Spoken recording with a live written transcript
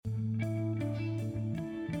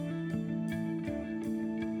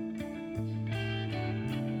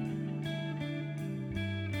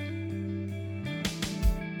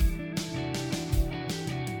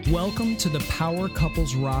Welcome to the Power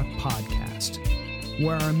Couples Rock podcast,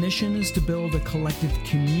 where our mission is to build a collective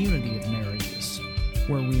community of marriages,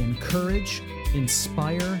 where we encourage,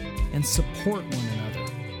 inspire, and support one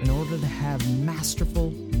another in order to have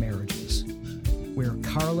masterful marriages. We're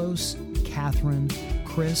Carlos, Catherine,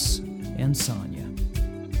 Chris, and Sonia.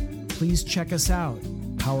 Please check us out,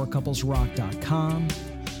 powercouplesrock.com.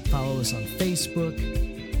 Follow us on Facebook,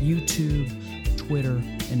 YouTube, Twitter,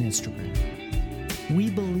 and Instagram. We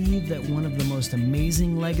believe that one of the most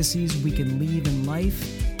amazing legacies we can leave in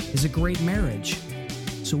life is a great marriage.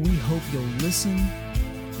 So we hope you'll listen,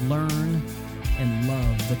 learn, and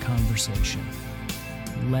love the conversation.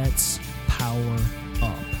 Let's power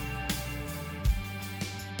up.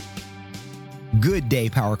 Good day,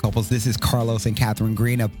 Power Couples. This is Carlos and Catherine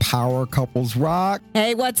Green of Power Couples Rock.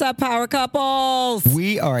 Hey, what's up, Power Couples?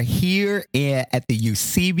 We are here at the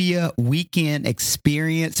Eusebia Weekend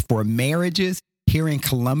Experience for Marriages here in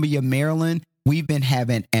Columbia, Maryland. We've been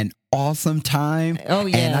having an awesome time. Oh,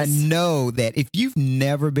 yes. And I know that if you've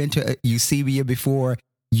never been to Eusebia before,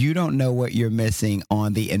 you don't know what you're missing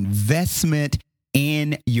on the investment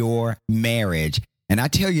in your marriage. And I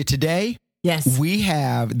tell you today, yes, we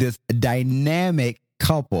have this dynamic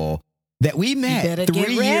couple that we met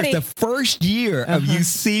 3 years, the first year of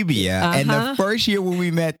Eusebia. And the first year when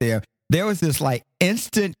we met them, there was this like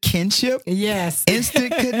instant kinship,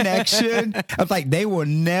 instant connection. I was like, they will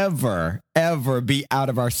never, ever be out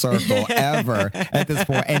of our circle, ever at this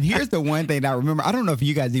point. And here's the one thing that I remember. I don't know if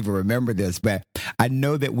you guys even remember this, but I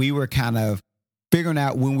know that we were kind of figuring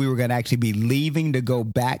out when we were going to actually be leaving to go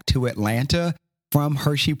back to Atlanta from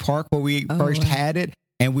Hershey Park where we first had it.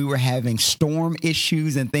 And we were having storm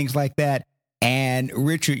issues and things like that. And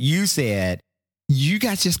Richard, you said, you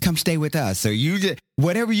guys just come stay with us. So you just,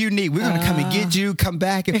 whatever you need, we're going to come and get you, come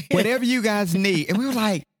back, and whatever you guys need. And we were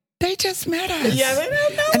like, they just met us. Yeah, they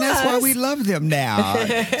don't know and that's us. why we love them now.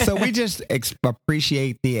 So we just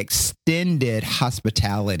appreciate the extended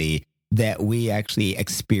hospitality that we actually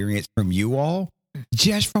experienced from you all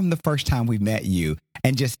just from the first time we met you.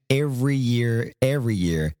 And just every year,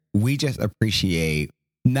 we just appreciate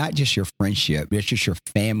not just your friendship, but just your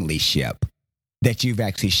family-ship that you've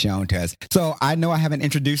actually shown to us. So I know I haven't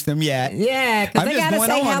introduced them yet. Yeah, because they got to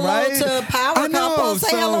say hello to Power Couples.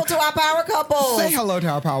 Say hello to our Power Couples. Say hello to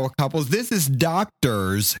our Power Couples. This is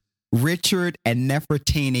Doctors Richard and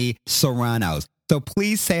Nefertiti Serranos. So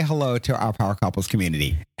please say hello to our Power Couples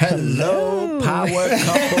community. Hello, Power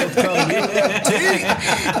Couples community.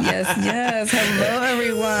 Yes. Hello,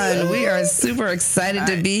 everyone. We are super excited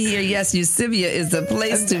to be here. Yes, Eusebia is the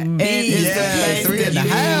place to be. Yes, we're in the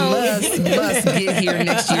house. Must get here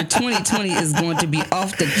next year. 2020 is going to be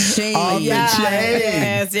off the chain.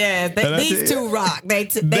 Yes. These two rock. They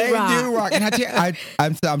rock. do rock. And I tell you,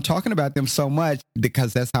 I'm talking about them so much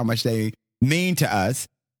because that's how much they mean to us.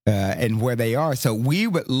 And where they are. So we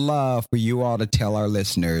would love for you all to tell our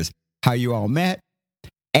listeners how you all met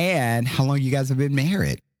and how long you guys have been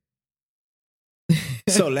married.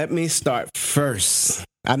 So let me start first.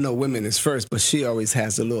 I know women is first, but she always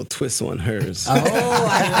has a little twist on hers. Oh,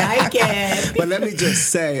 I like it. But let me just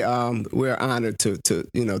say, we're honored to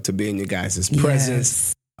be in you guys'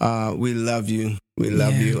 presence. We love you. We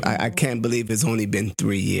love you. I can't believe it's only been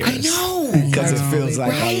 3 years. I know. Because it feels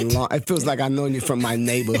like a long. It feels like I've known you from my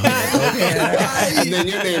neighborhood. And then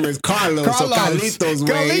your name is Carlos. So Carlitos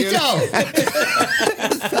way.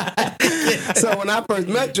 So when I first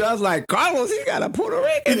met you, I was like, Carlos, he got a Puerto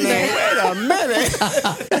Rican name. Wait a minute.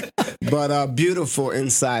 But beautiful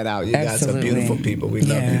inside out. You guys are beautiful people. We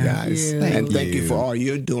love you guys. And thank you for all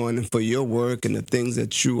you're doing and for your work and the things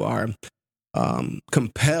that you are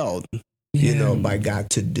compelled by God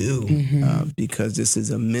to do, because this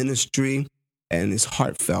is a ministry and it's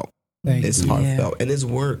heartfelt. It's heartfelt and it's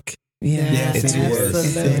work. It's work.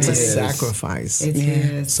 It's a sacrifice. It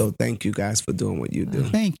is. So thank you guys for doing what you do.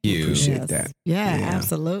 Thank you. Appreciate that. Yeah,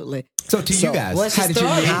 absolutely. So you guys, what's how the did you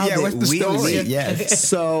story? meet? What's the story? Yes.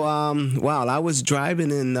 So, I was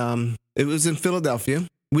driving in, it was in Philadelphia.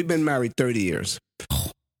 We've been married 30 years.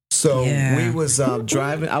 So we was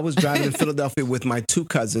driving. I was driving in Philadelphia with my two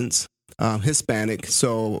cousins, Hispanic.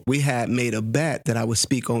 So we had made a bet that I would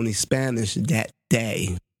speak only Spanish that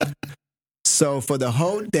day. So for the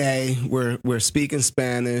whole day, we're speaking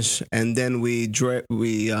Spanish, and then we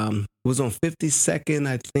was on 52nd,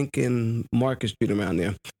 I think, in Market Street around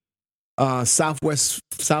there. West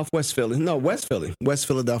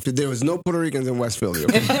Philadelphia. There was no Puerto Ricans in West Philly.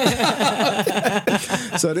 Okay?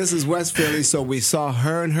 So this is West Philly. So we saw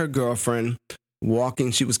her and her girlfriend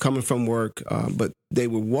walking. She was coming from work, but they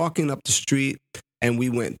were walking up the street, and we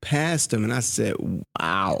went past them. And I said,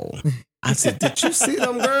 "Wow, I said, did you see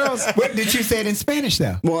them girls? What did you say it in Spanish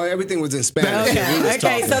though? Well, everything was in Spanish.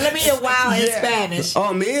 Okay, so let me hear wow in Spanish.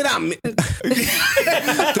 Oh, mira.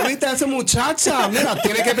 Tuviste esa muchacha. Mira,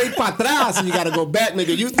 tiene que ir para atrás. And you got to go back, make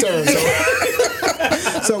a U-turn.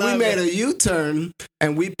 So we made a U-turn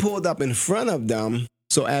and we pulled up in front of them.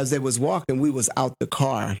 So as they was walking, we was out the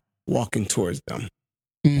car walking towards them.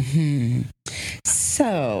 Mm-hmm.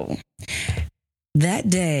 So that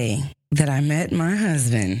day that I met my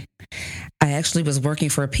husband, I actually was working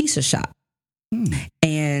for a pizza shop.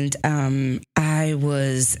 And I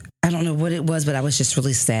don't know what it was, but I was just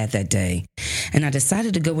really sad that day. And I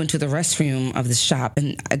decided to go into the restroom of the shop.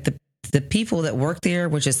 And the people that worked there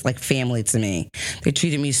were just like family to me. They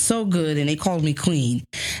treated me so good and they called me queen.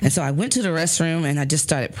 And so I went to the restroom and I just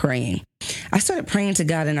started praying. I started praying to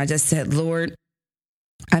God and I just said, Lord,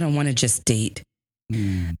 I don't want to just date.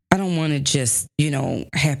 I don't want to just,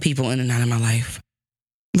 have people in and out of my life.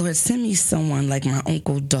 Lord, send me someone like my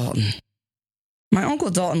Uncle Dalton. My Uncle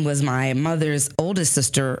Dalton was my mother's oldest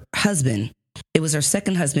sister's husband. It was her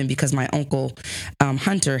second husband because my uncle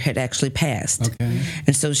Hunter had actually passed. Okay.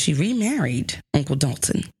 And so she remarried Uncle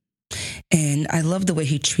Dalton. And I loved the way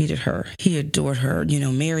he treated her. He adored her.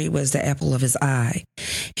 Mary was the apple of his eye.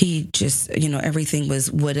 He just, everything was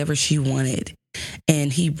whatever she wanted.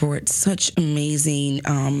 And he brought such amazing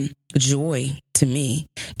joy to me,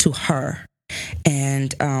 to her.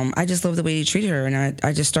 And I just love the way he treated her. And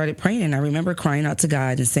I just started praying. And I remember crying out to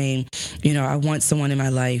God and saying, I want someone in my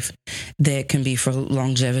life that can be for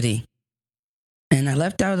longevity. And I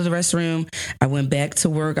left out of the restroom. I went back to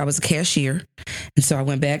work. I was a cashier. And so I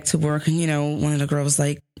went back to work. And, one of the girls was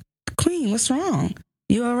like, Queen, what's wrong?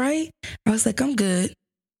 You all right? I was like, I'm good.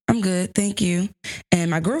 Thank you.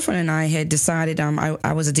 And my girlfriend and I had decided,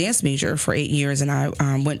 I was a dance major for 8 years and I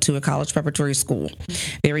went to a college preparatory school,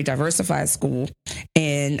 very diversified school.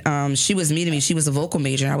 And she was meeting me. She was a vocal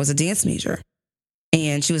major and I was a dance major.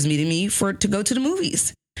 And she was meeting me to go to the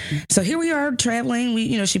movies. So here we are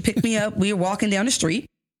traveling. She picked me up. We were walking down the street.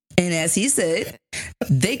 And as he said,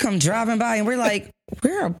 they come driving by and we're like,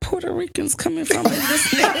 where are Puerto Ricans coming from in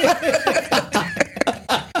this neighborhood?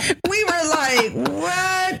 We were like,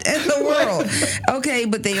 what in the world? Okay,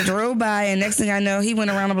 but they drove by and next thing I know, he went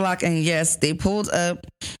around the block and yes, they pulled up.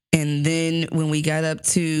 And then when we got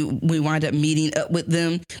we wound up meeting up with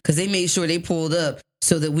them because they made sure they pulled up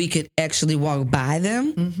so that we could actually walk by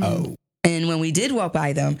them. Mm-hmm. Oh. And when we did walk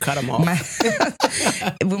by them, cut them off.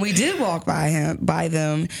 When we did walk by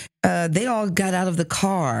them, they all got out of the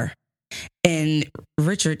car, and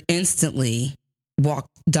Richard instantly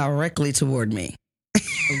walked directly toward me.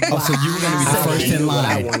 Wow. Oh, so you were going to be the first in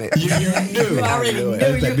line. You knew. You already knew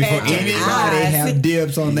it. Before anybody have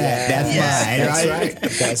dibs on that. That's mine, right?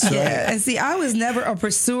 That's right. Yeah. And see, I was never a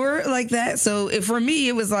pursuer like that. So for me,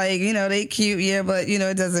 it was like, they cute, but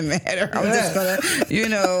it doesn't matter. I'm just gonna,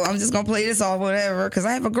 I'm just gonna play this off, whatever, because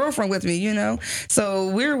I have a girlfriend with me, So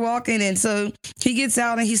we're walking, and so he gets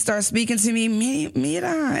out and he starts speaking to me.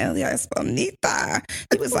 Mira, ella es bonita.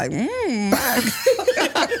 He was like,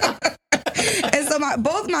 And so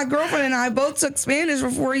both my girlfriend and I both took Spanish for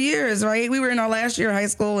 4 years, right? We were in our last year of high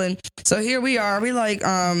school, and so here we are. We like,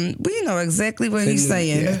 we know exactly what he's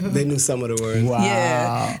saying. Yeah, they knew some of the words. Wow.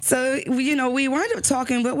 Yeah. So, we wound up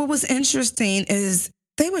talking, but what was interesting is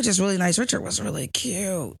they were just really nice. Richard was really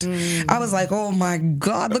cute. I was like, oh my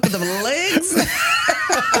God, look at the legs.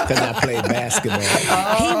 Because I played basketball.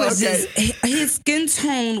 He was his skin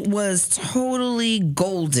tone was totally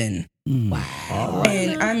golden. Wow.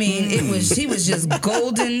 And I mean, he was just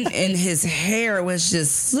golden and his hair was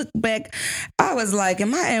just slicked back. I was like,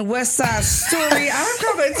 am I in West Side Story? I'm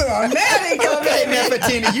coming to America. Okay, now,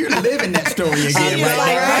 Bettina, you live in that story again. She's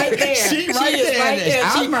right there. She right there.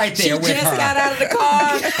 I'm right there with her. She just got out of the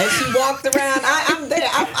car and she walked around. I'm there.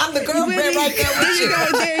 I'm the girlfriend right there with you.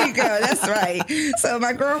 There you go. That's right. So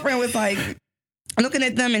my girlfriend was like, looking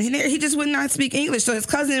at them, and he just would not speak English. So his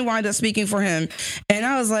cousin wound up speaking for him. And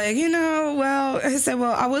I was like, I said,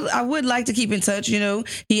 I would like to keep in touch.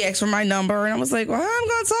 He asked for my number, and I was like, well, I'm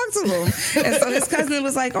going to talk to him. And so his cousin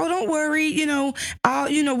was like, oh, don't worry. We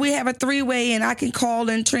have a 3-way and I can call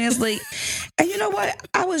and translate. And you know what?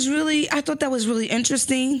 I thought that was really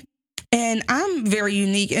interesting. And I'm very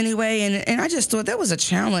unique anyway. And I just thought that was a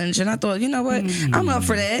challenge. And I thought, you know what? I'm up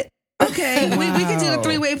for that. Okay, wow. we can do the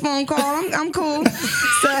 3-way phone call. I'm cool.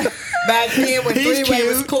 So, back then when 3-way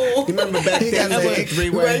was cool. You remember back then when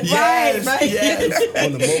 3-way? Yes.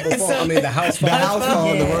 On the mobile phone, the house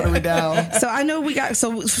phone, the rotary dial. So I know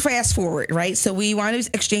so fast forward, right? So we wind up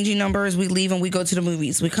exchanging numbers, we leave and we go to the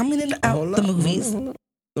movies. We come in and out the movies. No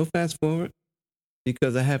fast forward.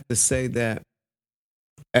 Because I have to say that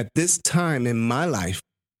at this time in my life,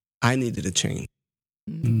 I needed a change.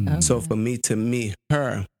 Okay. So for me to meet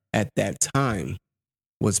her at that time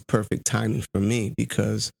was perfect timing for me,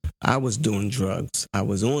 because I was doing drugs. I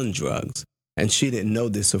was on drugs. And she didn't know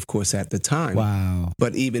this, of course, at the time. Wow.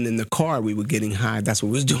 But even in the car, we were getting high. That's what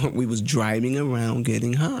we was doing. We was driving around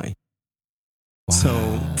getting high. Wow.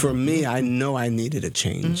 So for me, I know I needed a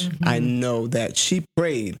change. I know that she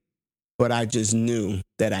prayed, but I just knew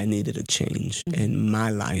that I needed a change in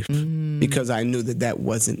my life, because I knew that that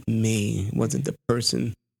wasn't me, wasn't the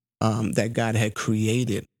person that God had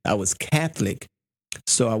created. I was Catholic,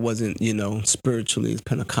 so I wasn't, spiritually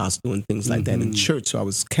Pentecostal and things like that in church. So I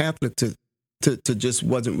was Catholic to just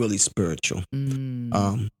wasn't really spiritual.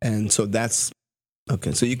 And so that's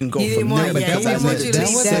okay. So you can go from there.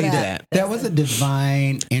 That was a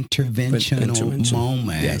divine interventional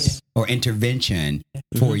moment or intervention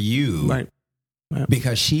for you. Right.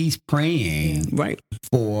 Because she's praying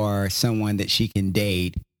for someone that she can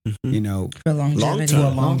date, for longevity. For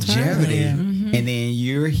longevity. Yeah. And then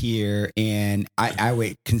you're here, and I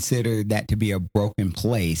would consider that to be a broken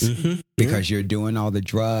place because you're doing all the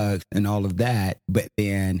drugs and all of that, but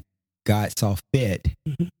then God saw fit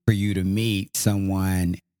for you to meet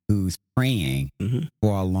someone who's praying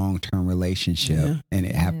for a long-term relationship, and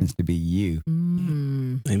it happens to be you.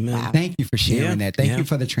 Amen. Wow. Thank you for sharing that. Thank you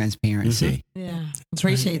for the transparency. Yeah,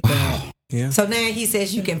 appreciate that. Yeah. So now he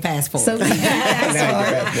says you can fast forward. So we fast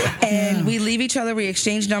forward, and we leave each other. We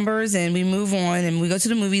exchange numbers, and we move on, and we go to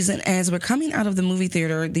the movies. And as we're coming out of the movie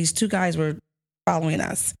theater, these two guys were following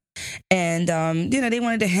us. And, they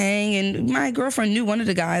wanted to hang, and my girlfriend knew one of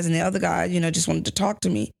the guys, and the other guy, just wanted to talk to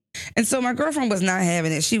me. And so my girlfriend was not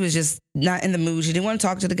having it. She was just not in the mood. She didn't want to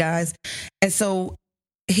talk to the guys. And so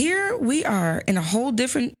here we are in a whole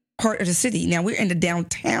different part of the city. Now we're in the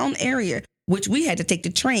downtown area, which we had to take the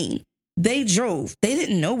train. They drove. They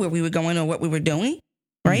didn't know where we were going or what we were doing.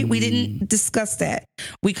 Right? We didn't discuss that.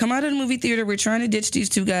 We come out of the movie theater. We're trying to ditch these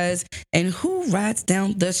two guys. And who rides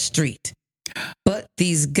down the street? But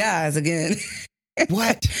these guys again.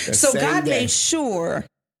 What? So God made sure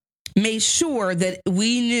that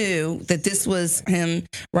we knew that this was him,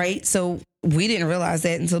 right? So we didn't realize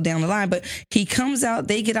that until down the line. But he comes out,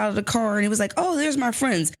 they get out of the car, and it was like, oh, there's my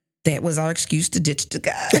friends. That was our excuse to ditch the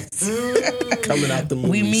guys. Coming out the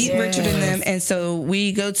movies. We meet Richard and them, and so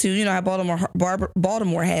we go to,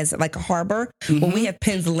 Baltimore has like a harbor. Well, we have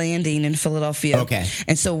Penn's Landing in Philadelphia. Okay.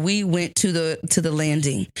 And so we went to the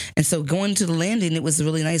landing. And so going to the landing, it was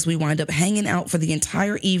really nice. We wound up hanging out for the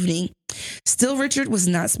entire evening. Still, Richard was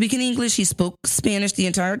not speaking English. He spoke Spanish the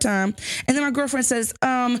entire time. And then my girlfriend says,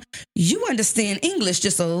 you understand English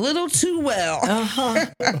just a little too well.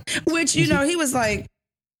 Which, he was like,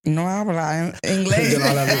 no habla English.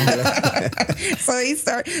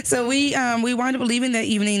 So we wound up leaving that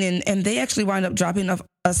evening, and they actually wound up dropping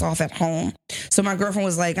us off at home. So my girlfriend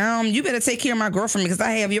was like, you better take care of my girlfriend because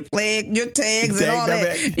I have your tags and all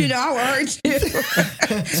that. I will hurt you.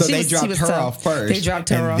 So they dropped her off first. They dropped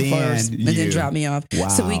her off first and then dropped me off. Wow.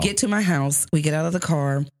 So we get to my house. We get out of the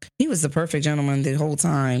car. He was the perfect gentleman the whole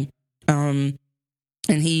time.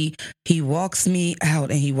 And he walks me out,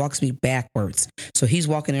 and he walks me backwards. So he's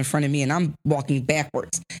walking in front of me, and I'm walking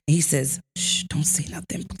backwards. And he says, shh, don't say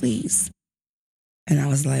nothing, please. And I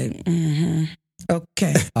was like,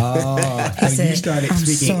 okay. Oh, so you started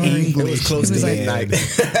speaking English. It was close to midnight.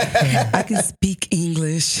 I can speak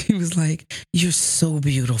English. He was like, you're so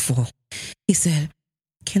beautiful. He said,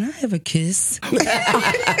 can I have a kiss?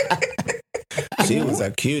 She was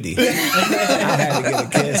a cutie. I had to get a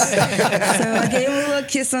kiss. So I gave him a little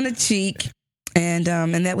kiss on the cheek. And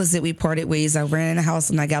that was it. We parted ways. I ran in the house,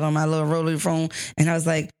 and I got on my little rotary phone, and I was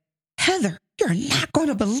like, Heather, you're not going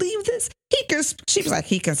to believe this. She was like,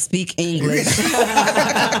 he can speak English. And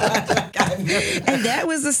that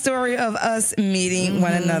was the story of us meeting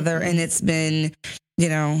one another. And it's been,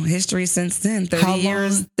 history since then. 32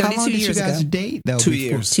 years ago. How long did you guys date, though? 2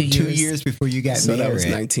 years. 2 years. 2 years before you got married. So that was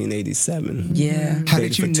 1987. Yeah. How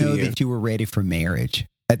did you know that you were ready for marriage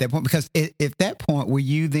at that point? Because at that point, were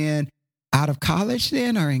you then out of college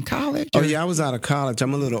then, or in college? Oh, yeah, I was out of college.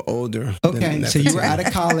 I'm a little older. Okay, so you were out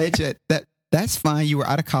of college at that. That's fine. You were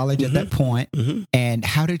out of college at that point. And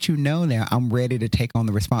how did you know now I'm ready to take on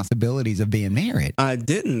the responsibilities of being married? I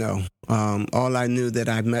didn't know. All I knew that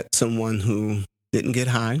I met someone who didn't get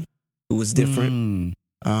high, who was different,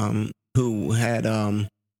 who had,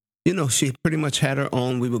 she pretty much had her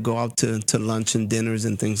own. We would go out to lunch and dinners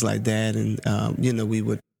and things like that. And, we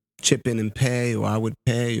would chip in and pay, or I would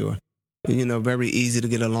pay, or, very easy to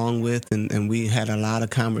get along with. And we had a lot of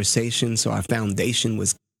conversations. So our foundation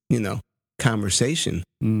was, conversation.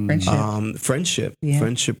 Friendship. Yeah.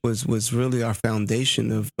 Friendship was really our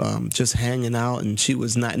foundation of just hanging out. And she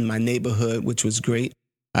was not in my neighborhood, which was great.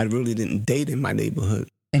 I really didn't date in my neighborhood.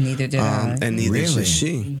 And neither did I. And neither did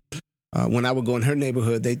she. When I would go in her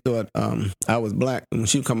neighborhood, they thought I was black. And when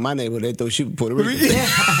she would come to my neighborhood, they thought she was Puerto Rican.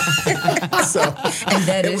 So, and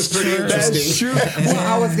that is true. That's true. Well,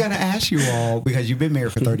 I was going to ask you all, because you've been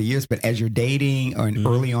married for 30 years, but as you're dating or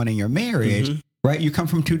early on in your marriage, right, you come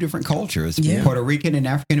from two different cultures, Puerto Rican and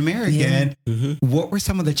African American. Yeah. What were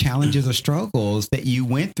some of the challenges or struggles that you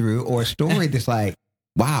went through, or a story that's like,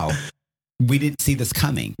 wow, we didn't see this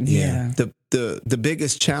coming? Yeah. The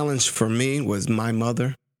biggest challenge for me was my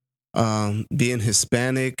mother. Being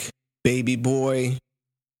Hispanic, baby boy.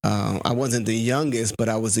 I wasn't the youngest, but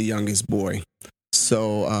I was the youngest boy.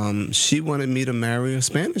 So she wanted me to marry a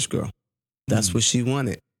Spanish girl. That's what she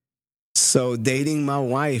wanted. So dating my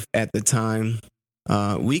wife at the time,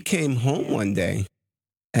 we came home one day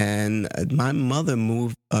and my mother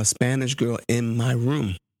moved a Spanish girl in my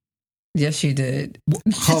room. Yes, she did.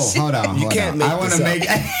 Hold on. You can't make this up. I want to make.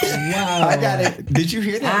 Wow. I got it. Did you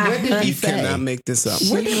hear that? What did he say? You cannot make this up.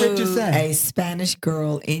 What did Richard say? A Spanish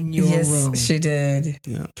girl in your room. Yes, she did.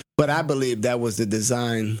 Yeah, but I believe that was the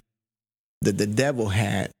design that the devil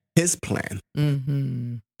had, his plan,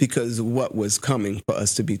 because of what was coming for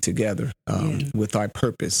us to be together with our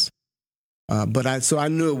purpose. But I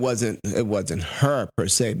knew it wasn't her per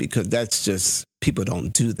se, because that's just, people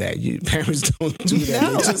don't do that. Parents don't do that.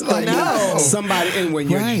 No, just like somebody, and when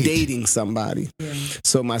you're dating somebody. Yeah.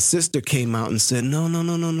 So my sister came out and said, no,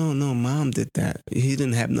 Mom did that. He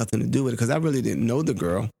didn't have nothing to do with it, because I really didn't know the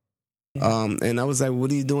girl. Yeah. And I was like,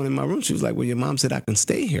 what are you doing in my room? She was like, well, your mom said I can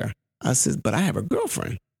stay here. I said, but I have a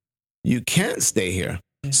girlfriend. You can't stay here.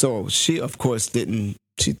 Yeah. So she, of course, didn't.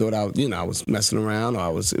 She thought I was messing around, or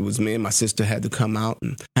it was me and my sister had to come out,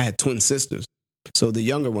 and I had twin sisters. So the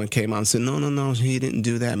younger one came out and said, no, he didn't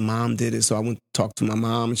do that. Mom did it. So I went to talk to my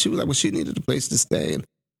mom, and she was like, well, she needed a place to stay. And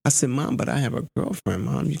I said, Mom, but I have a girlfriend,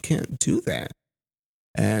 Mom. You can't do that.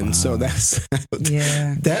 And so that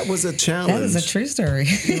was a challenge. That is a true story.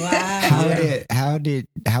 Wow.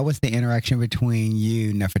 How was the interaction between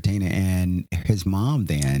you, Nefertina, and his mom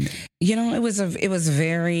then? It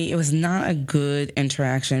was not a good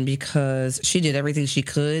interaction, because she did everything she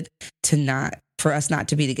could for us not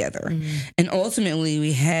to be together. And ultimately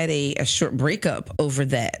we had a short breakup over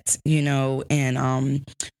that, and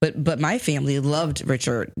but my family loved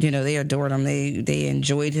Richard. They adored him. They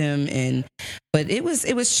enjoyed him, but it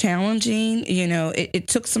was challenging. It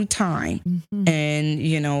took some time. And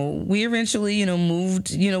we eventually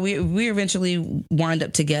moved, we eventually wound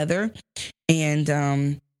up together,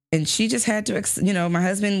 and she just had to my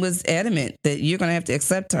husband was adamant that you're going to have to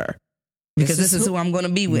accept her, because this is who I'm going to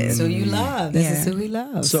be with. So you love. This is who he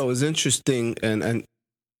loves. So it's interesting, and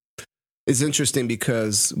it's interesting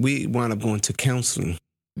because we wound up going to counseling.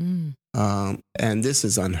 And this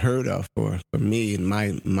is unheard of for me and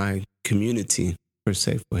my community, per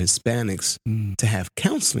se, for Hispanics to have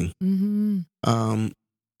counseling.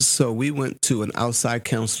 So we went to an outside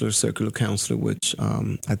counselor, circular counselor, which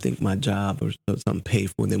I think my job or something paid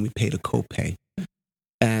for, and then we paid a copay.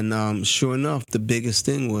 And sure enough, the biggest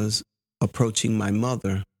thing was approaching my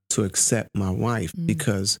mother to accept my wife,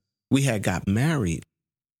 because we had got married.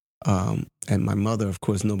 And my mother, of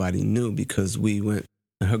course, nobody knew, because we went,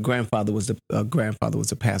 her grandfather was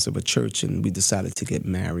a pastor of a church, and we decided to get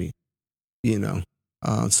married,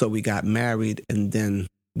 So we got married, and then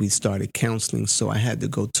we started counseling. So I had to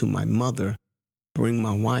go to my mother, bring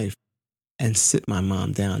my wife, and sit my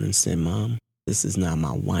mom down and say, Mom, this is not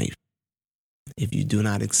my wife. If you do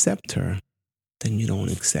not accept her, then you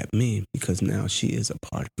don't accept me, because now she is a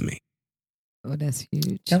part of me. Oh, that's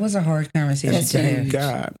huge. That was a hard conversation. Thank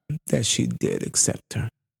God that she did accept her.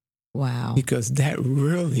 Wow. Because that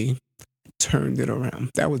really turned it around.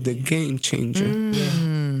 That was the game changer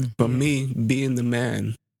for me, being the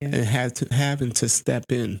man and having to step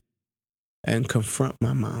in and confront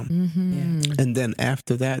my mom. And then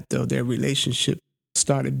after that, though, their relationship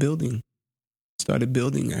started building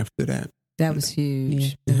after that. That was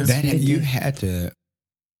huge. You had to.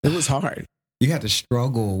 It was hard. You had to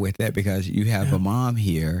struggle with that, because you have a mom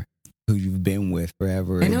here who you've been with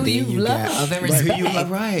forever, and who you love and respect.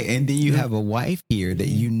 Right, and then you have a wife here that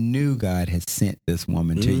you knew God had sent this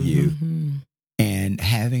woman to you, and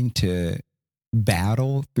having to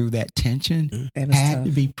battle through that tension had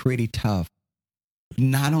to be pretty tough.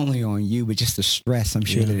 Not only on you, but just the stress I'm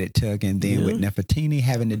sure that it took, and then with Nefertiti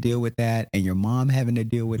having to deal with that, and your mom having to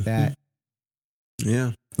deal with that.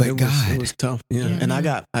 Yeah, but it was tough. Yeah, and I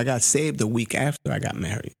got saved a week after I got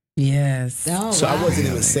married. Yes. Oh, So wow. I wasn't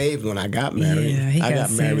even saved when I got married. Yeah, he I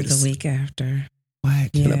got married saved the week after. What?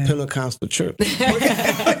 in a Yeah. Pentecostal church. And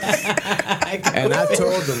I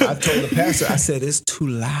told the pastor, I said, it's too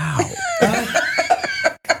loud.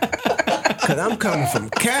 Because I'm coming from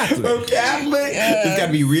Catholic. Catholic? It's got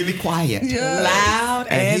to be really quiet. Loud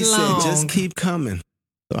And and he long. said, just keep coming.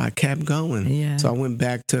 So I kept going. Yeah. So I went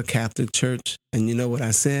back to a Catholic church. And you know what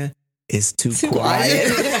I said? It's too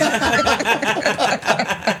quiet.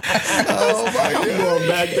 Oh my God. I'm going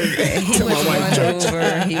back to my white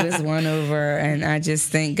church. He was won over. And I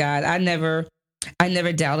just thank God. I never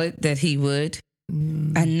doubted that he would.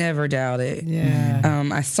 I never doubted. Yeah.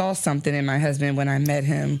 I saw something in my husband when I met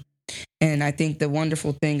him. And I think the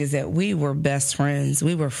wonderful thing is that we were best friends.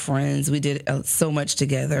 We were friends. We did so much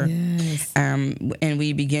together. Yes. And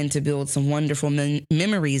we began to build some wonderful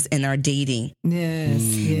memories in our dating. Yes.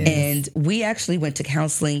 Yes. And we actually went to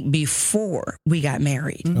counseling before we got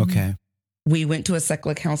married. Okay. We went to a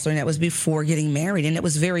secular counselor, and that was before getting married. And it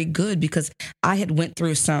was very good because I had went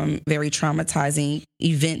through some very traumatizing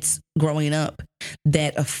events growing up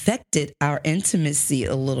that affected our intimacy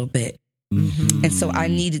a little bit. Mm-hmm. And so I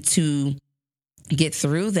needed to get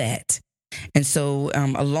through that. And so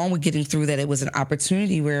along with getting through that, it was an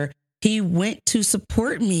opportunity where he went to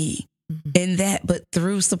support me in that. But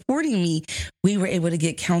through supporting me, we were able to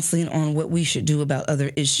get counseling on what we should do about other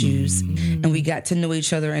issues. And we got to know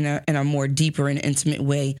each other in a more deeper and intimate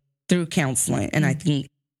way through counseling. And I think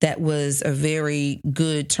that was a very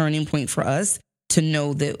good turning point for us to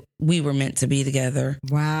know that we were meant to be together.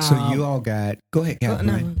 Wow. So you all got, go ahead,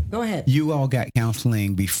 Catherine. Go ahead. You all got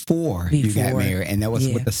counseling before you got married, and that was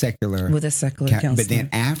Yeah. with the secular. With a secular counselor. But then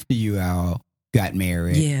after you all got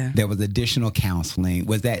married, Yeah. there was additional counseling.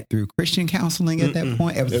 Was that through Christian counseling at that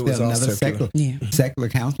point? It was all another secular. secular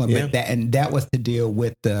counseling. Yeah. But that was to deal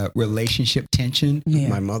with the relationship tension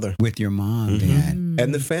My mother. with your mom then.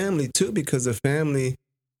 And the family too, because the family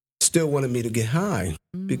still wanted me to get high.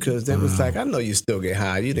 Because they was like, I know you still get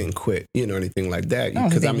high. You didn't quit, anything like that. Oh,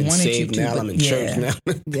 Because they I'm in wanted you saved to, now. but I'm in yeah. church now.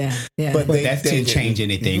 Yeah. Yeah. But But that didn't change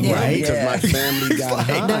anything, Yeah. right? Because my family got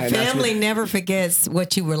high. the and that's family what- never forgets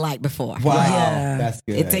what you were like before. Wow, Yeah. that's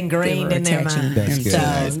good. It's ingrained They were in their attaching mind. That's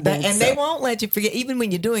good. And they won't let you forget. Even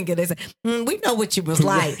when you're doing good, they say, we know what you was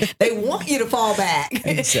like. They want you to fall back.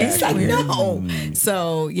 It's like, no.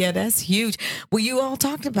 So, yeah, that's huge. Well, you all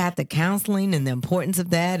talked about the counseling and the importance of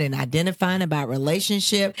that and identifying about relationship.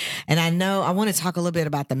 And I want to talk a little bit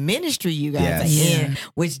about the ministry you guys Yes. are in, Yeah.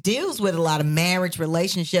 which deals with a lot of marriage,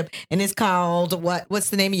 relationship. And it's called, what's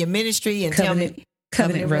the name of your ministry? And tell me.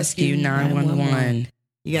 Covenant Rescue 911.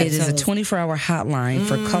 You gotta It is tell a us. 24-hour hotline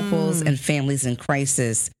for couples and families in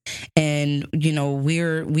crisis. And,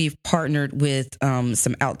 we've partnered with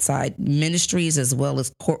some outside ministries as well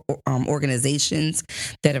as organizations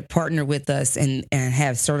that have partnered with us and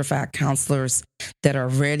have certified counselors that are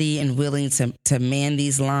ready and willing to man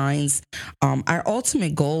these lines. Our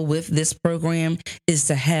ultimate goal with this program is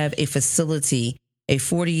to have a facility, a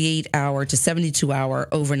 48-hour to 72-hour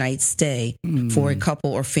overnight stay for a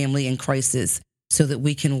couple or family in crisis, so that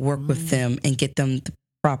we can work with them and get them the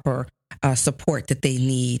proper support that they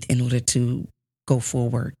need in order to go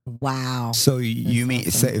forward. Wow. So you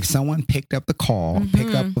mean, so if someone picked up the call,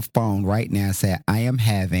 picked up the phone right now and said, I am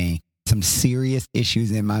having some serious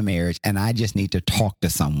issues in my marriage and I just need to talk to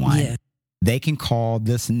someone, Yeah. they can call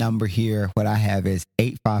this number here. What I have is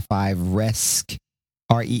 855-RESC,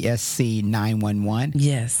 RESC 911.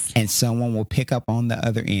 Yes, And someone will pick up on the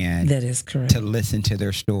other end that is correct. to listen to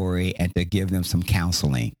their story and to give them some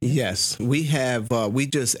counseling. Yes, we have. We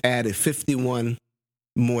just added 51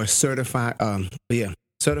 more certified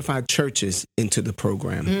churches into the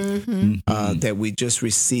program that we just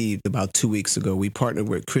received about 2 weeks ago. We partnered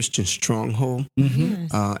with Christian Stronghold,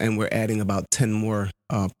 and we're adding about 10 more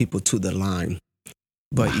people to the line.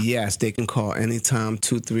 But yes, they can call anytime,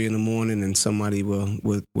 2, 3 in the morning, and somebody will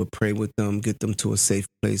pray with them, get them to a safe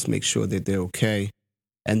place, make sure that they're okay,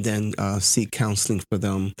 and then seek counseling for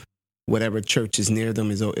them. Whatever church is near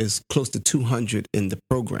them is close to 200 in the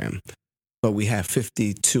program, but we have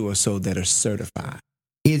 52 or so that are certified.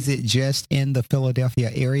 Is it just in the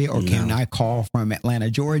Philadelphia area, or can I call from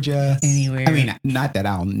Atlanta, Georgia? Anywhere. I mean, not that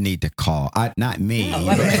I'll need to call. Not me.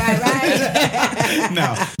 Right.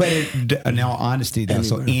 No, but in all honesty, though,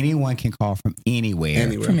 so anyone can call from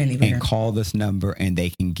anywhere, From anywhere. and call this number, and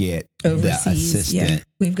they can get Overseas, the assistant. yeah.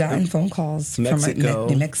 We've gotten phone calls Mexico.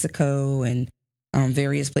 from New Mexico and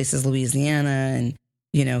various places, Louisiana and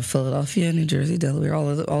Philadelphia, New Jersey, Delaware, all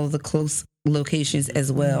of the close locations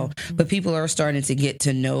as well. Mm-hmm. But people are starting to get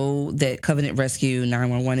to know that Covenant Rescue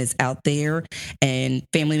 911 is out there, and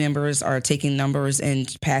family members are taking numbers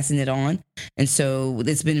and passing it on. And so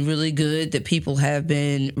it's been really good that people have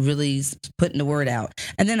been really putting the word out.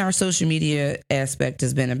 And then our social media aspect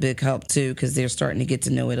has been a big help too, because they're starting to get to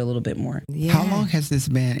know it a little bit more. Yeah. How long has this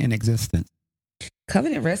been in existence?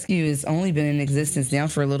 Covenant Rescue has only been in existence now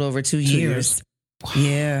for a little over 2 years. Wow.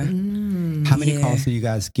 Yeah. How many calls do you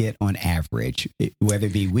guys get on average, whether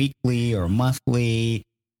it be weekly or monthly?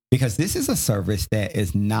 Because this is a service that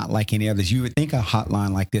is not like any others. You would think a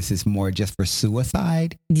hotline like this is more just for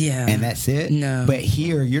suicide. Yeah. And that's it. No. But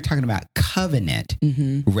here you're talking about Covenant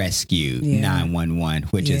Rescue 911,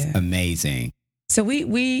 which is amazing. So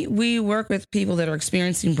we work with people that are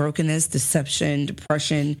experiencing brokenness, deception,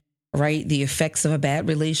 depression, right? The effects of a bad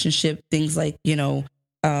relationship, things like,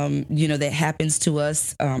 that happens to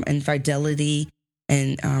us, infidelity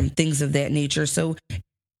and things of that nature. So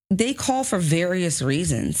they call for various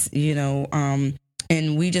reasons, and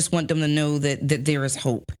we just want them to know that there is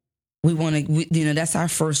hope. We want to, that's our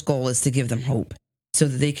first goal, is to give them hope so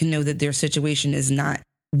that they can know that their situation is not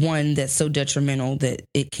one that's so detrimental that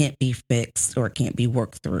it can't be fixed or it can't be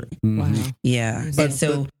worked through. Wow. Yeah. But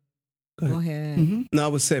so go ahead. Mm-hmm. No, I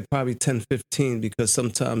would say probably 10, 15, because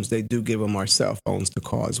sometimes they do give them our cell phones to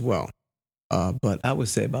call as well. But I would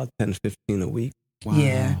say about 10, 15 a week. Wow.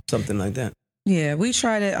 Yeah. Something like that. Yeah, we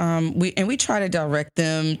try to we try to direct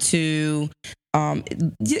them to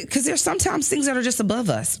because there's sometimes things that are just above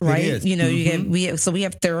us, right? We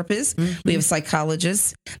have therapists, we have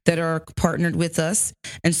psychologists that are partnered with us,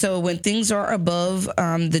 and so when things are above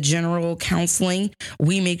the general counseling,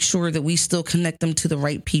 we make sure that we still connect them to the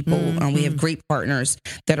right people. We have great partners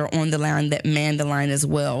that are on the line, that man the line as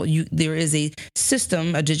well. There is a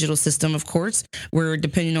system, a digital system, of course, where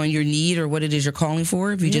depending on your need or what it is you're calling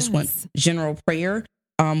for, if you just want general prayer.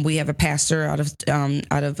 We have a pastor out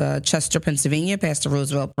of Chester, Pennsylvania, Pastor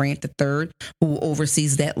Roosevelt Brandt III, who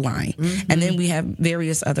oversees that line, and then we have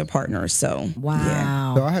various other partners. So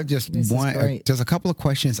wow. So I have just a couple of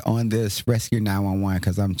questions on this Rescue 911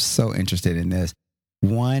 because I'm so interested in this.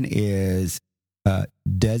 One is,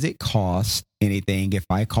 does it cost anything if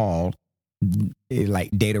I call?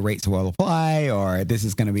 Like data rates will apply, or this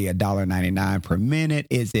is going to be $1.99 per minute?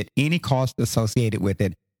 Is it any cost associated with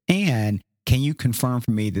it? And can you confirm for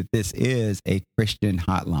me that this is a Christian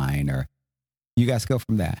hotline, or you guys go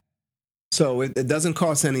from that? So it doesn't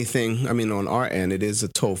cost anything. I mean, on our end, it is a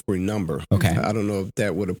toll-free number. Okay. I don't know if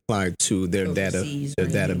that would apply to their database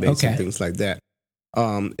and things like that.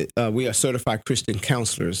 We are certified Christian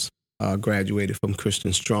counselors, graduated from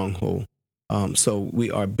Christian Stronghold. So we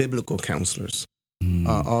are biblical counselors.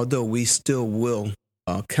 Although we still will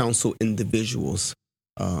counsel individuals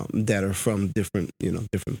that are from different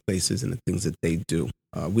places and the things that they do.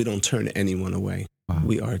 We don't turn anyone away. Wow.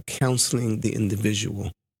 We are counseling the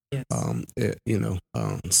individual. Yes.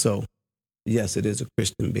 So yes, it is a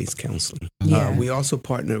Christian-based counseling. Yeah. We also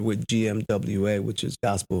partner with GMWA, which is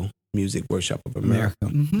Gospel Music Workshop of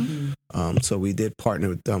America. So we did partner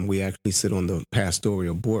with them. We actually sit on the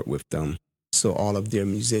pastoral board with them. So all of their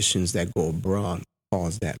musicians that go abroad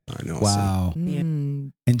calls that line also. Wow.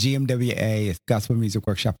 And GMWA is Gospel Music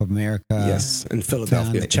Workshop of America. Yes, in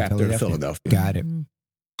Philadelphia, chapter in Philadelphia. Got it.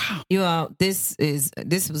 Wow. You all, this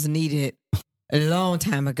was needed a long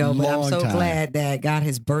time ago, but I'm so glad that God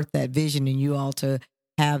has birthed that vision in you all to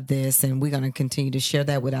have this, and we're going to continue to share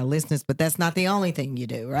that with our listeners. But that's not the only thing you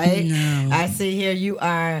do, right? No. I see here you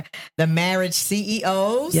are the marriage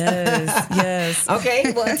CEOs. Yes.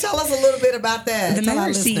 Okay, well, tell us a little bit about that. The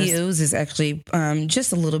marriage CEOs is actually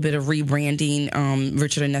just a little bit of rebranding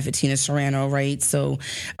Richard and Nefertina Serrano, right? So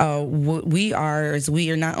what we are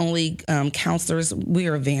not only counselors, we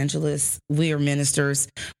are evangelists, we are ministers.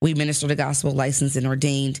 We minister the gospel, licensed and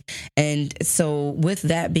ordained. And so with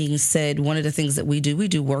that being said, one of the things that we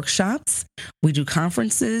do workshops, we do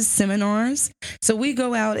conferences, seminars. So we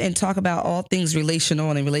go out and talk about all things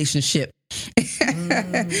relational and relationship.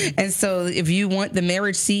 And so if you want the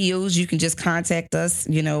marriage CEOs, you can just contact us.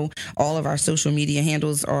 All of our social media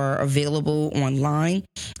handles are available online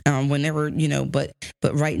whenever, but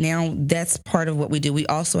right now that's part of what we do. We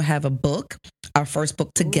also have a book, our first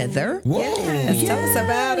book together. Whoa. Yes. Tell us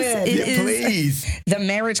about it. Please. The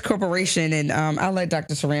Marriage Corporation. And I'll let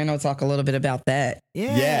Dr. Serrano talk a little bit about that.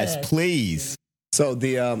 Yes, please. So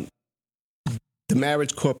the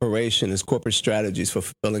Marriage Corporation is corporate strategies for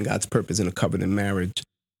fulfilling God's purpose in a covenant marriage.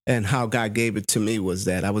 And how God gave it to me was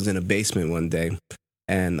that I was in a basement one day,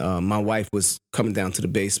 and my wife was coming down to the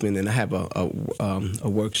basement, and I have a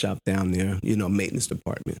workshop down there, maintenance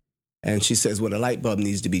department. And she says, well, the light bulb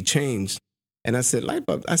needs to be changed. And I said, light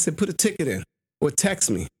bulb. I said, put a ticket in or text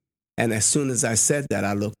me. And as soon as I said that,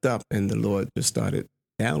 I looked up and the Lord just started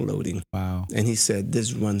downloading. Wow. And he said,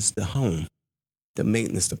 this runs the home, the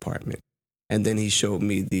maintenance department. And then he showed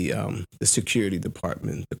me the security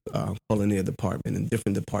department, the culinary department, and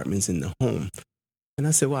different departments in the home. And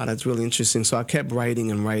I said, wow, that's really interesting. So I kept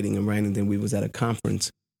writing and writing and writing. Then we was at a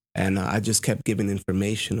conference, and I just kept giving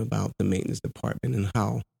information about the maintenance department and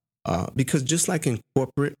how, because just like in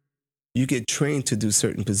corporate, you get trained to do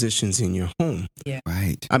certain positions in your home. Yeah.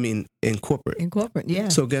 Right. I mean, in corporate. In corporate, yeah.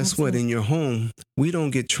 So guess what? In your home, we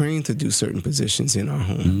don't get trained to do certain positions in our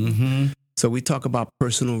home. Mm-hmm. So we talk about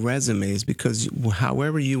personal resumes because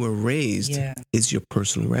however you were raised is your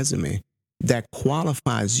personal resume that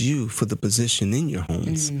qualifies you for the position in your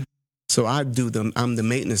homes. Mm-hmm. So I'm the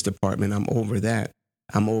maintenance department. I'm over that.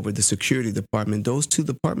 I'm over the security department. Those two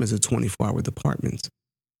departments are 24-hour departments,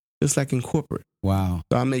 just like in corporate. Wow.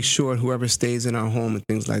 So I make sure whoever stays in our home and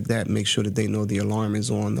things like that, make sure that they know the alarm is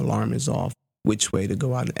on, the alarm is off, which way to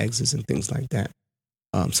go out and exits and things like that.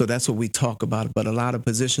 So that's what we talk about. But a lot of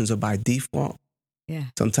positions are by default. Yeah.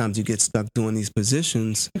 Sometimes you get stuck doing these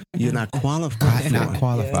positions you're not qualified. Not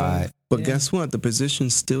qualified. Yeah. But guess what? The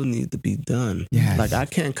positions still need to be done. Yes. Like I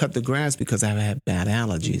can't cut the grass because I have bad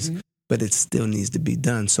allergies. Mm-hmm. But it still needs to be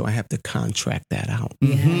done, so I have to contract that out.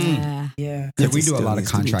 Mm-hmm. Yeah, we do a lot of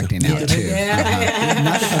contracting out too.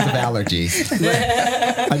 Not because of allergies.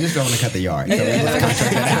 I just don't want to cut the yard. So let's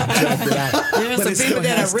contract it out. There's some people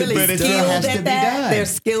that are really skilled at that. They're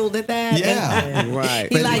skilled at that. Yeah,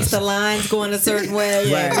 right. He likes the lines going a certain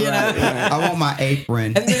way. Right, I want my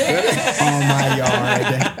apron on my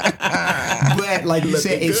yard. But like you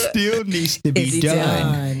said, it still needs to be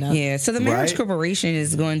done. Yeah, so the Marriage Corporation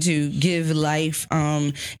is going to give life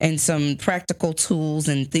and some practical tools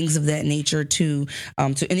and things of that nature to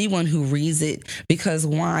anyone who reads it. Because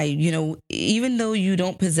why? Even though you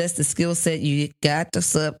don't possess the skill set, you got to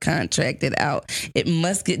subcontract it out. It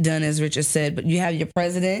must get done, as Richard said. But you have your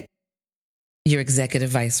president, your executive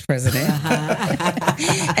vice president.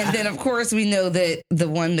 And then, of course, we know that the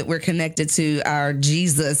one that we're connected to, our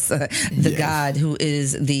Jesus, God who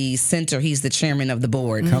is the center, he's the chairman of the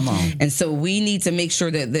board. Come on. And so we need to make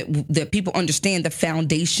sure that people understand the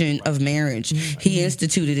foundation of marriage. Mm-hmm. He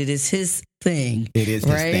instituted it. It's his thing. It is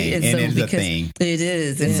his thing. And so it is a thing. It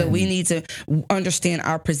is. And so we need to understand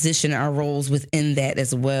our position, our roles within that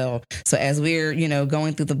as well. So as we're,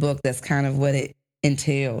 going through the book, that's kind of what it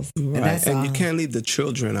entails. Right. And you can't leave the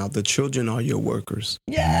children out. The children are your workers.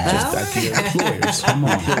 Yeah. Just like your employers. Come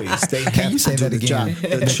on. Employees. They have to do the job.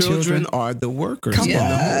 The children are the workers in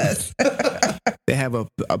the home. They have a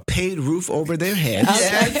paid roof over their heads.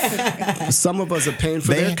 Yes. Some of us are paying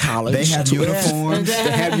for their college. They have uniforms.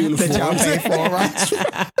 They have uniforms. That y'all pay for,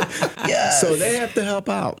 right? Yes. So they have to help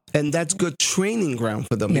out. And that's good training ground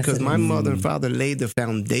for them because my mother and father laid the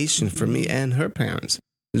foundation for me and her parents.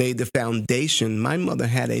 Laid the foundation. My mother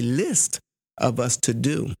had a list of us to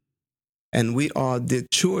do. And we all did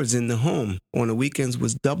chores in the home. On the weekends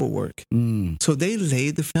was double work. So they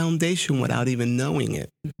laid the foundation without even knowing it.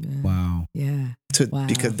 Wow. Yeah.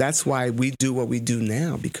 Because that's why we do what we do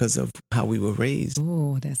now, because of how we were raised.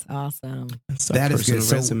 Oh, that's awesome. That is good.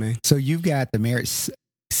 Resume. So you've got the marriage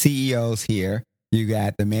CEOs here. You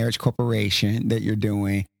got the Marriage Corporation that you're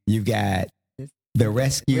doing. You've got the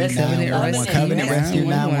Rescue 911, Covenant Rescue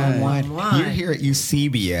 911. You're here at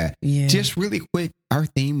Eusebia. Yeah. Just really quick, our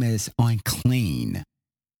theme is on clean.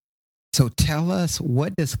 So tell us,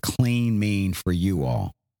 what does clean mean for you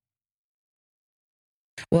all?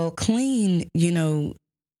 Well, clean,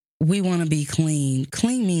 we want to be clean.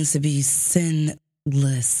 Clean means to be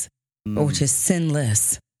sinless or to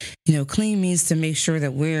sinless. Clean means to make sure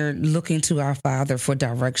that we're looking to our Father for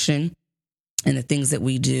direction and the things that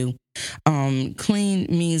we do. Clean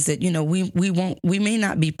means that, we may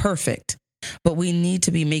not be perfect, but we need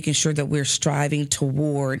to be making sure that we're striving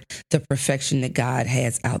toward the perfection that God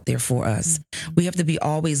has out there for us. We have to be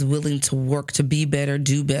always willing to work to be better,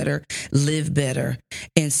 do better, live better.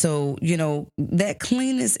 And so, that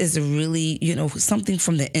cleanness is really, something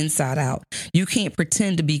from the inside out. You can't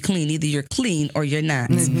pretend to be clean. Either you're clean or you're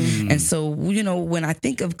not. Mm-hmm. And so, when I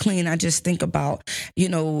think of clean, I just think about,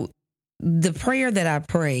 the prayer that I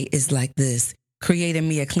pray is like this: create in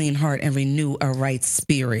me a clean heart and renew a right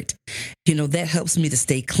spirit. That helps me to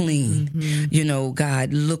stay clean. Mm-hmm.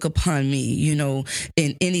 God, look upon me,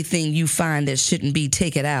 in anything you find that shouldn't be,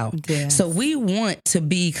 take it out. Yes. So we want to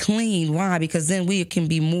be clean. Why? Because then we can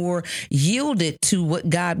be more yielded to what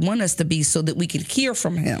God wants us to be so that we can hear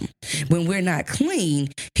from him. When we're not clean,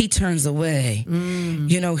 he turns away.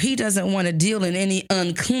 He doesn't want to deal in any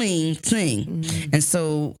unclean thing. And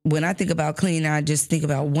so when I think about clean, I just think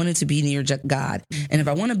about wanting to be near God. And if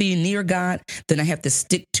I want to be near God, then I have to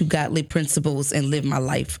stick to godly principles and live my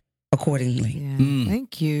life accordingly. Yeah.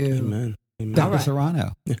 Thank you. Amen. Dr.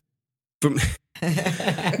 Serrano.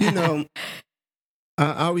 I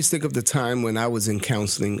always think of the time when I was in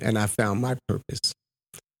counseling and I found my purpose.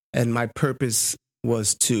 And my purpose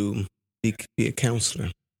was to be a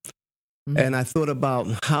counselor. Mm-hmm. And I thought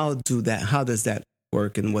about how does that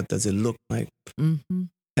work and what does it look like? Mm-hmm.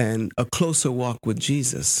 And a closer walk with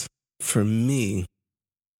Jesus for me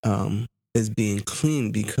is being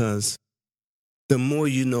clean, because the more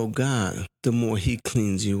you know God, the more he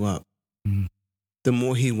cleans you up. Mm-hmm. The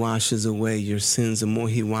more he washes away your sins, the more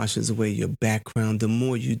he washes away your background, the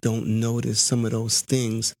more you don't notice some of those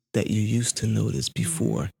things that you used to notice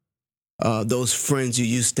before. Those friends you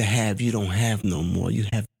used to have, you don't have no more. You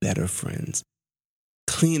have better friends,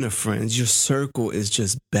 cleaner friends. Your circle is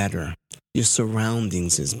just better. Your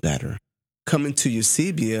surroundings is better. Coming to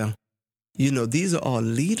Eusebia, these are all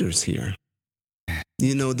leaders here.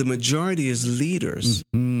 The majority is leaders,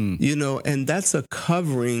 and that's a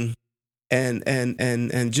covering.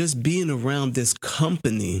 And just being around this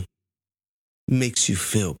company makes you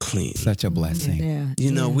feel clean. Such a blessing. Yeah.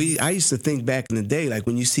 I used to think back in the day, like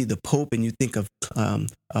when you see the Pope and you think of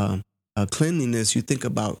cleanliness,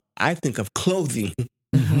 I think of clothing.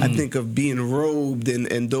 Mm-hmm. I think of being robed,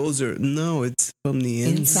 and those it's from the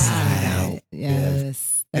inside out.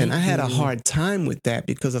 Yes. And I had a hard time with that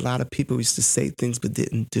because a lot of people used to say things but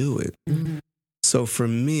didn't do it. Mm-hmm. So for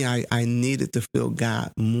me, I needed to feel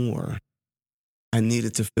God more. I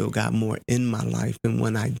needed to feel God more in my life. And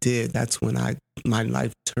when I did, that's when my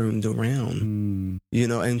life turned around.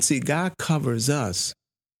 And see, God covers us,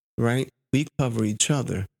 right? We cover each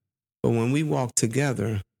other. But when we walk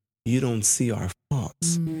together, you don't see our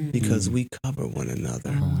faults because we cover one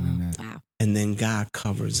another. Wow. And then God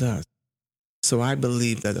covers us. So I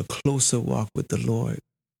believe that a closer walk with the Lord,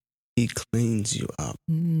 he cleans you up.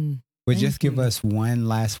 But just give us one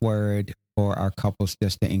last word for our couples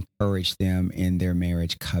just to encourage them in their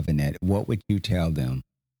marriage covenant. What would you tell them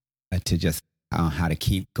to just how to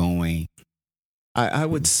keep going? I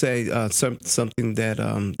would say something that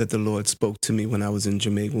the Lord spoke to me when I was in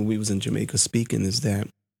Jamaica, when we was in Jamaica speaking, is that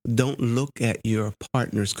don't look at your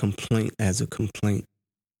partner's complaint as a complaint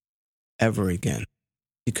ever again,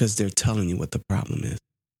 because they're telling you what the problem is.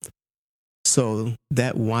 So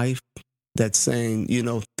that wife that's saying,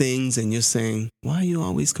 things, and you're saying, why are you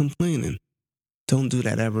always complaining? Don't do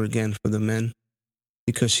that ever again for the men,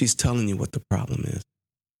 because she's telling you what the problem is.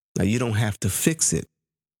 Now, you don't have to fix it,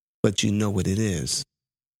 but you know what it is.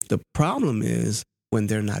 The problem is when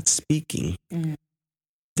they're not speaking,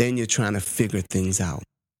 then you're trying to figure things out.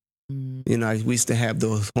 We used to have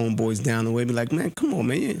those homeboys down the way, be like, man, come on,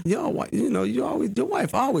 man. Your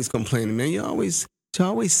wife always complaining, man. You're always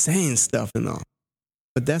saying stuff and all.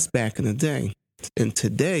 But that's back in the day. In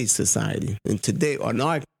today's society, on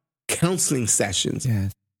our counseling sessions,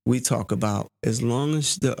 we talk about, as long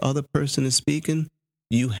as the other person is speaking,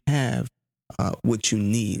 you have what you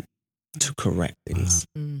need to correct things.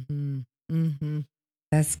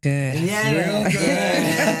 That's good. Yeah.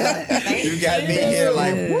 You got me here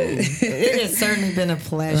like, woo. It has certainly been a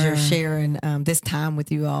pleasure sharing this time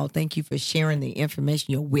with you all. Thank you for sharing the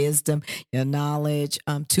information, your wisdom, your knowledge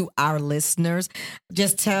to our listeners.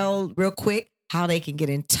 Just tell real quick how they can get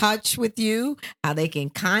in touch with you, how they can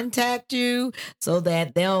contact you, so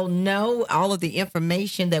that they'll know all of the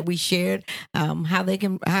information that we shared, how they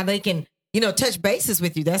can touch bases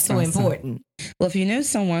with you. That's so important. Well, if you know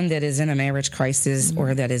someone that is in a marriage crisis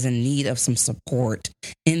or that is in need of some support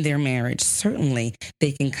in their marriage, certainly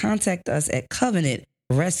they can contact us at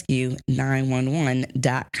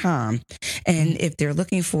covenantrescue911.com. And if they're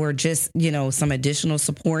looking for just, some additional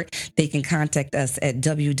support, they can contact us at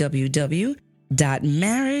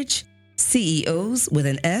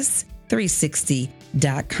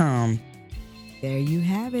www.marriageceos360.com. There you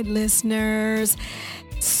have it, listeners.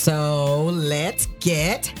 So let's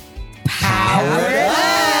get powered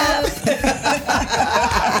up.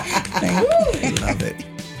 Love it.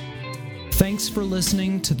 Thanks for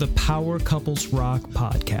listening to the Power Couples Rock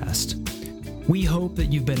podcast. We hope that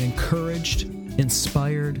you've been encouraged,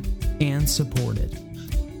 inspired, and supported.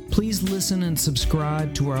 Please listen and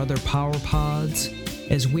subscribe to our other Power Pods,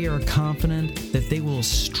 as we are confident that they will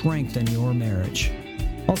strengthen your marriage.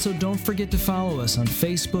 Also, don't forget to follow us on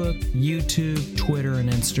Facebook, YouTube, Twitter, and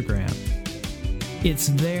Instagram. It's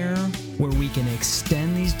there where we can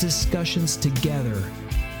extend these discussions together,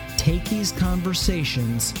 take these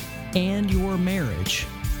conversations and your marriage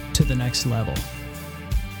to the next level.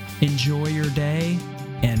 Enjoy your day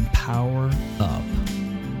and power up.